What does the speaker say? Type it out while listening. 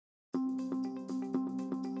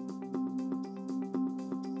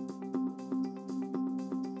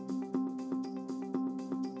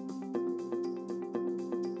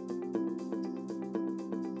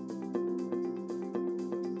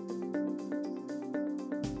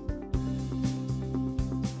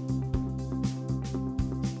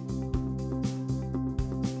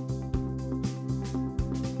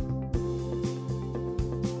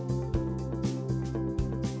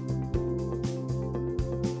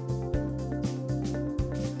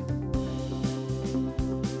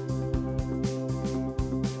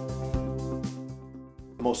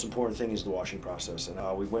most important thing is the washing process.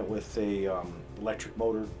 And we went with a electric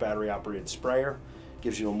motor, battery operated sprayer.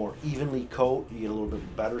 Gives you a more evenly coat, you get a little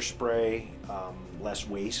bit better spray, less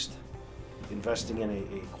waste. Investing in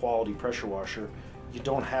a quality pressure washer, you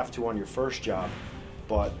don't have to on your first job,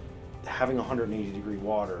 but having 180-degree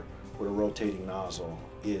water with a rotating nozzle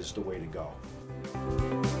is the way to go.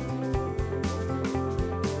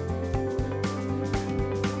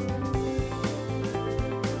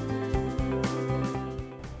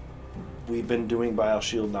 We've been doing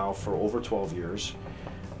BioShield now for over 12 years,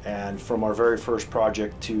 and from our very first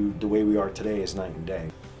project to the way we are today is night and day.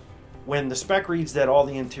 When the spec reads that all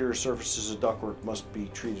the interior surfaces of ductwork must be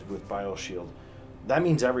treated with BioShield, that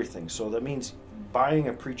means everything. So that means buying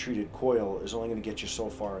a pre-treated coil is only going to get you so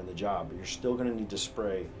far in the job. You're still going to need to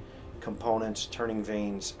spray components, turning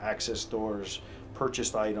vanes, access doors,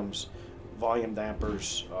 purchased items, volume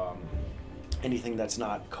dampers, anything that's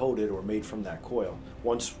not coated or made from that coil.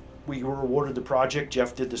 Once we were awarded the project,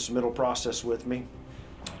 Jeff did the submittal process with me.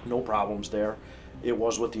 No problems there. It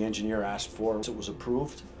was what the engineer asked for. It was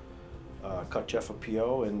approved. Cut Jeff a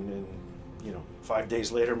PO, and 5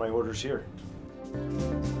 days later my order's here.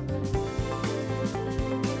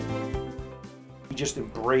 We just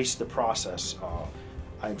embrace the process.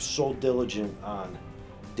 I'm so diligent on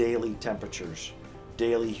daily temperatures,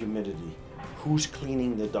 daily humidity, who's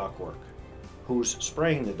cleaning the ductwork, who's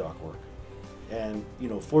spraying the ductwork. And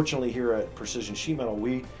fortunately here at Precision Sheet Metal,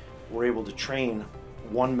 we were able to train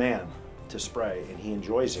one man to spray, and he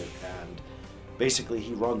enjoys it, and basically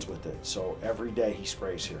he runs with it. So every day he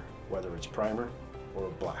sprays here, whether it's primer or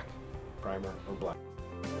black. Primer or black.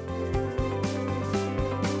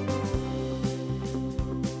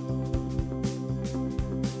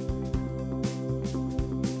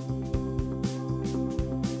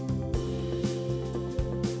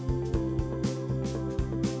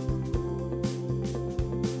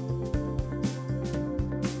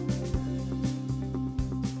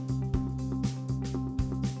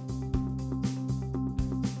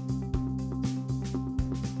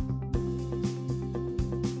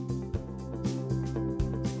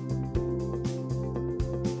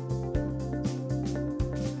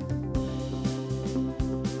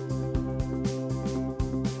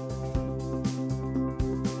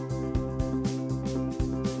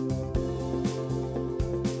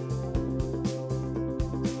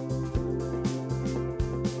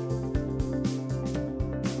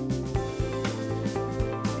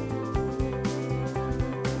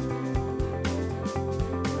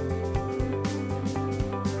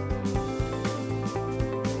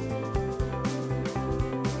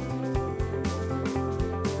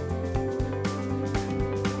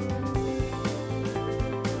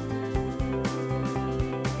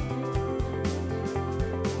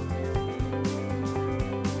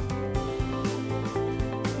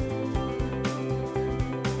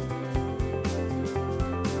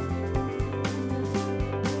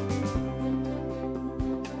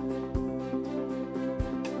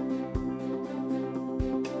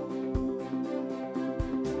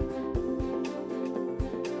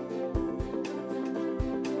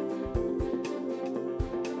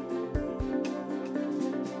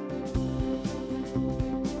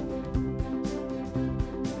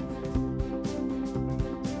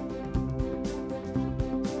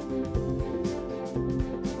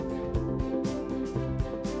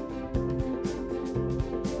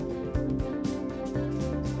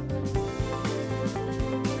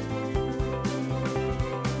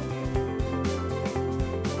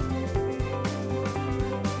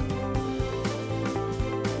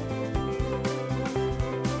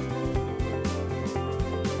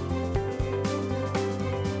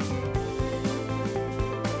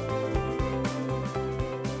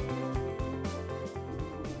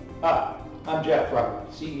 Hi, I'm Jeff Rucker,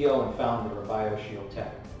 CEO and founder of BioShield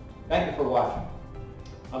Tech. Thank you for watching.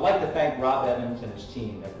 I'd like to thank Rob Evans and his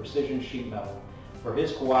team at Precision Sheet Metal for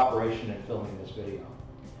his cooperation in filming this video,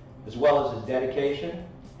 as well as his dedication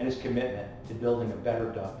and his commitment to building a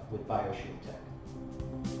better duct with BioShield Tech.